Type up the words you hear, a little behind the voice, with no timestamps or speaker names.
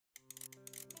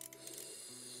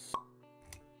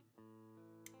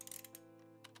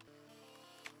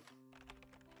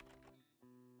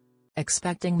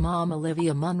Expecting mom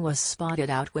Olivia Munn was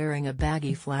spotted out wearing a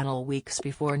baggy flannel weeks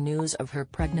before news of her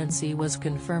pregnancy was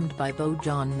confirmed by beau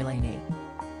John Mulaney.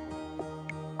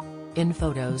 In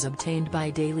photos obtained by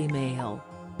Daily Mail.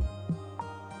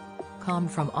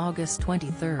 From August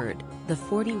 23, the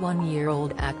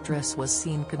 41-year-old actress was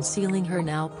seen concealing her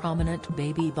now prominent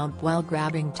baby bump while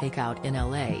grabbing takeout in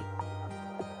LA.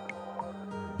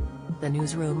 The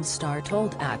newsroom star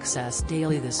told Access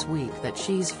Daily this week that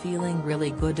she's feeling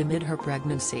really good amid her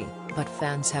pregnancy, but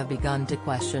fans have begun to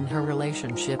question her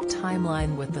relationship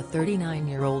timeline with the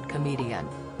 39-year-old comedian.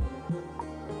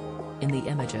 In the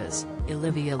images,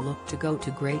 Olivia looked to go to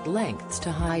great lengths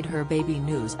to hide her baby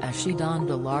news as she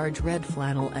donned a large red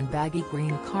flannel and baggy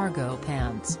green cargo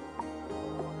pants.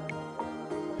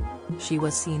 She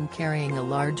was seen carrying a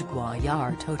large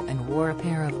Goyard tote and wore a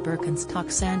pair of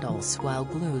Birkenstock sandals while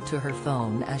glued to her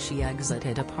phone as she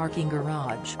exited a parking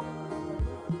garage.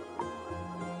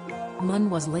 Munn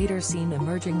was later seen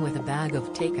emerging with a bag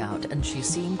of takeout, and she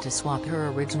seemed to swap her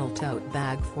original tote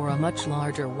bag for a much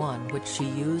larger one which she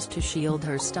used to shield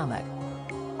her stomach.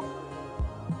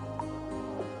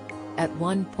 At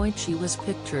one point she was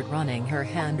pictured running her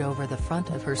hand over the front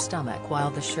of her stomach while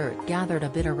the shirt gathered a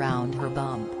bit around her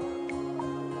bump.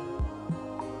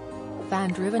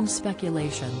 Fan-driven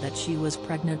speculation that she was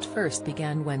pregnant first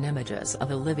began when images of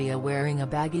Olivia wearing a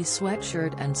baggy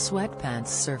sweatshirt and sweatpants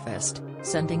surfaced,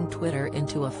 sending Twitter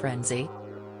into a frenzy.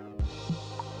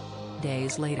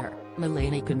 Days later,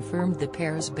 Mulaney confirmed the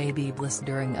pair's baby bliss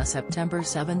during a September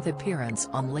 7 appearance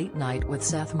on Late Night with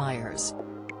Seth Meyers.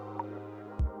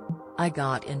 "I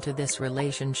got into this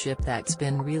relationship that's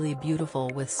been really beautiful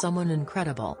with someone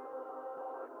incredible.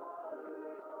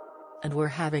 And we're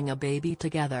having a baby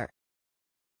together.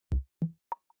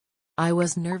 I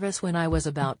was nervous when I was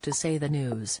about to say the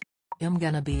news. I'm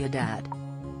gonna be a dad.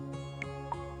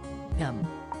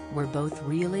 We're both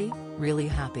really, really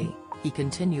happy," he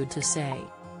continued to say.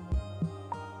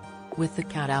 With the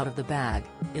cat out of the bag,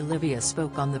 Olivia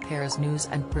spoke on the pair's news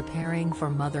and preparing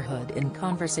for motherhood in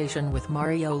conversation with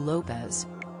Mario Lopez.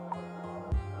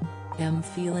 "I'm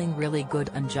feeling really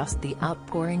good, and just the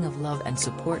outpouring of love and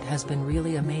support has been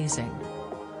really amazing.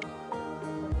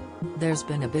 There's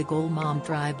been a big ol' mom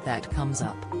tribe that comes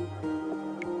up.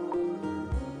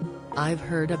 I've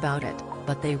heard about it,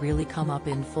 but they really come up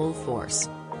in full force.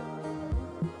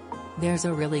 There's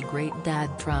a really great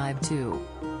dad tribe too.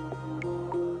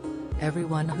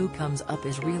 Everyone who comes up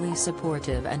is really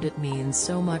supportive and it means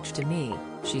so much to me,"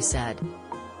 she said.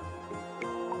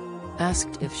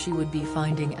 Asked if she would be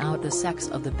finding out the sex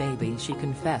of the baby, she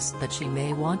confessed that she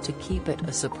may want to keep it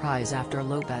a surprise after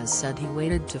Lopez said he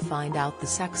waited to find out the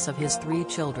sex of his 3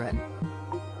 children.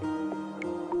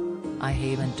 "I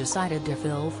haven't decided if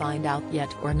he'll find out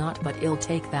yet or not, but he'll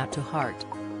take that to heart.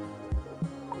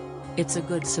 It's a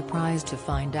good surprise to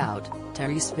find out.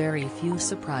 There's very few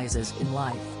surprises in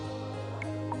life."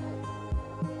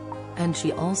 And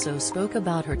she also spoke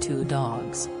about her 2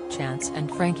 dogs, Chance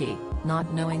and Frankie,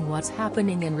 not knowing what's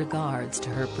happening in regards to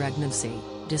her pregnancy,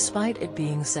 despite it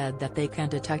being said that they can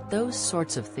detect those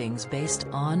sorts of things based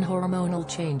on hormonal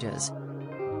changes.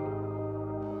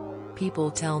 "People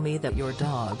tell me that your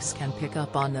dogs can pick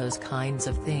up on those kinds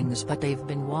of things, but they've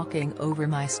been walking over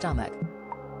my stomach.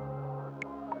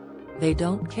 They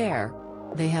don't care.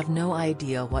 They have no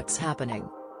idea what's happening."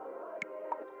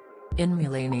 In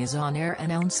Mulaney's on-air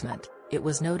announcement, it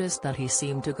was noticed that he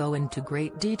seemed to go into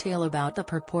great detail about the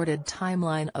purported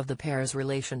timeline of the pair's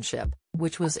relationship,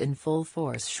 which was in full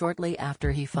force shortly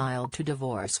after he filed to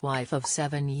divorce wife of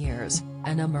 7 years,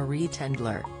 Anna Marie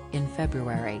Tendler, in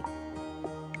February.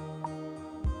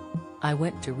 "I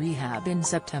went to rehab in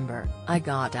September, I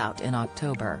got out in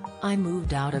October, I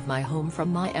moved out of my home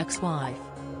from my ex-wife.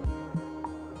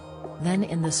 Then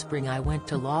in the spring I went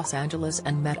to Los Angeles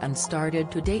and met and started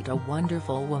to date a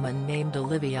wonderful woman named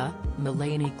Olivia,"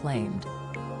 Mulaney claimed.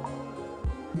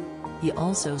 He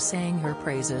also sang her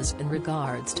praises in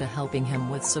regards to helping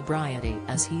him with sobriety,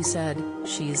 as he said,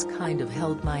 "She's kind of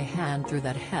held my hand through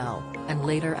that hell," and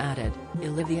later added,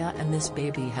 "Olivia and this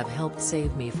baby have helped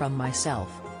save me from myself."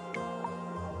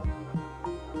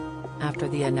 After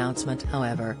the announcement,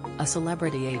 however, a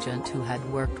celebrity agent who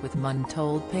had worked with Munn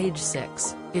told Page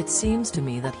 6, "It seems to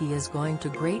me that he is going to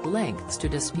great lengths to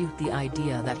dispute the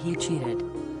idea that he cheated.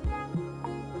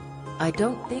 I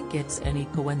don't think it's any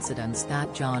coincidence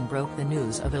that John broke the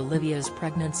news of Olivia's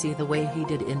pregnancy the way he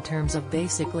did, in terms of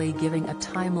basically giving a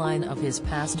timeline of his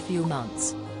past few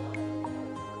months."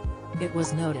 It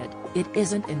was noted, it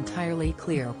isn't entirely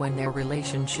clear when their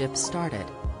relationship started.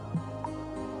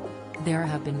 There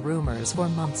have been rumors for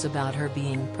months about her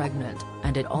being pregnant,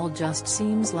 and it all just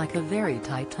seems like a very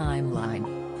tight timeline.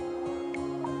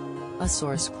 A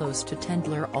source close to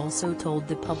Tendler also told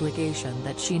the publication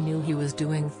that she knew he was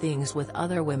doing things with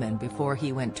other women before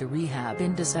he went to rehab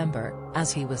in December,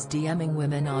 as he was DMing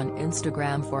women on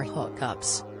Instagram for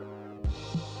hookups.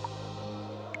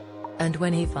 And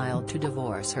when he filed to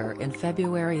divorce her in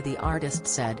February, the artist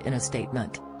said in a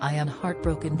statement, "I am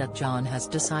heartbroken that John has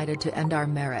decided to end our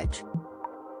marriage.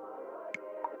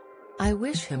 I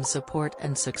wish him support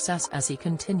and success as he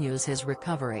continues his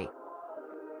recovery."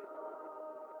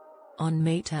 On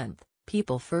May 10,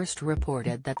 People first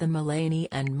reported that the Mulaney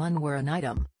and Munn were an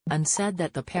item, and said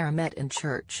that the pair met in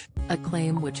church, a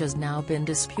claim which has now been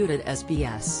disputed as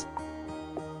BS.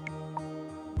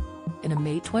 In a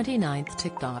May 29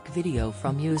 TikTok video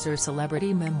from user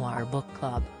Celebrity Memoir Book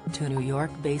Club, two New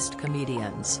York-based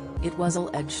comedians, it was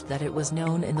alleged that it was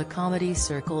known in the comedy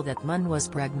circle that Munn was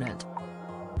pregnant.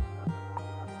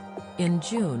 In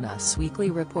June, Us Weekly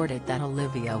reported that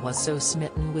Olivia was so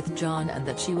smitten with John and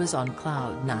that she was on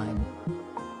cloud nine.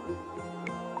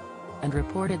 And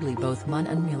reportedly both Munn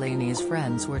and Mulaney's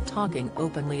friends were talking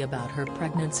openly about her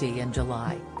pregnancy in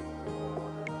July.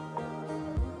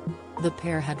 The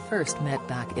pair had first met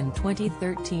back in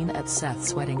 2013 at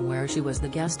Seth's wedding, where she was the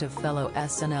guest of fellow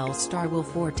SNL star Will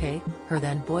Forte, her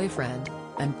then boyfriend,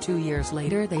 and 2 years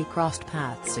later they crossed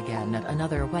paths again at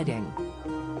another wedding.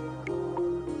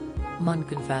 Munn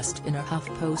confessed in a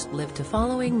HuffPost live to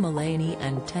following Mulaney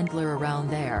and Tendler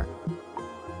around there.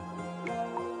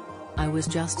 "I was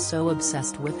just so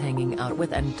obsessed with hanging out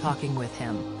with and talking with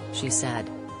him," she said.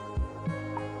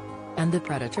 And the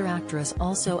Predator actress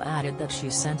also added that she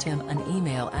sent him an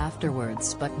email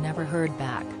afterwards but never heard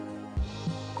back.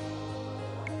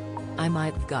 "I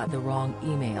might've got the wrong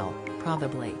email,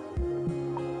 probably.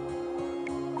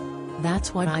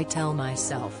 That's what I tell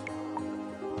myself."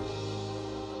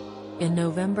 In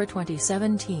November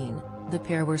 2017, the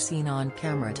pair were seen on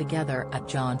camera together at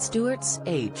Jon Stewart's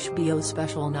HBO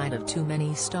special Night of Too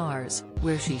Many Stars,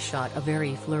 where she shot a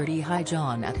very flirty "Hi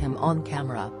John" at him on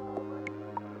camera.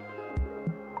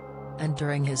 And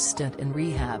during his stint in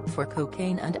rehab for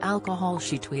cocaine and alcohol,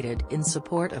 she tweeted in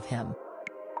support of him,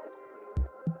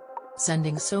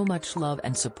 "Sending so much love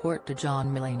and support to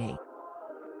John Mulaney.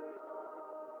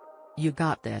 You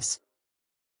got this."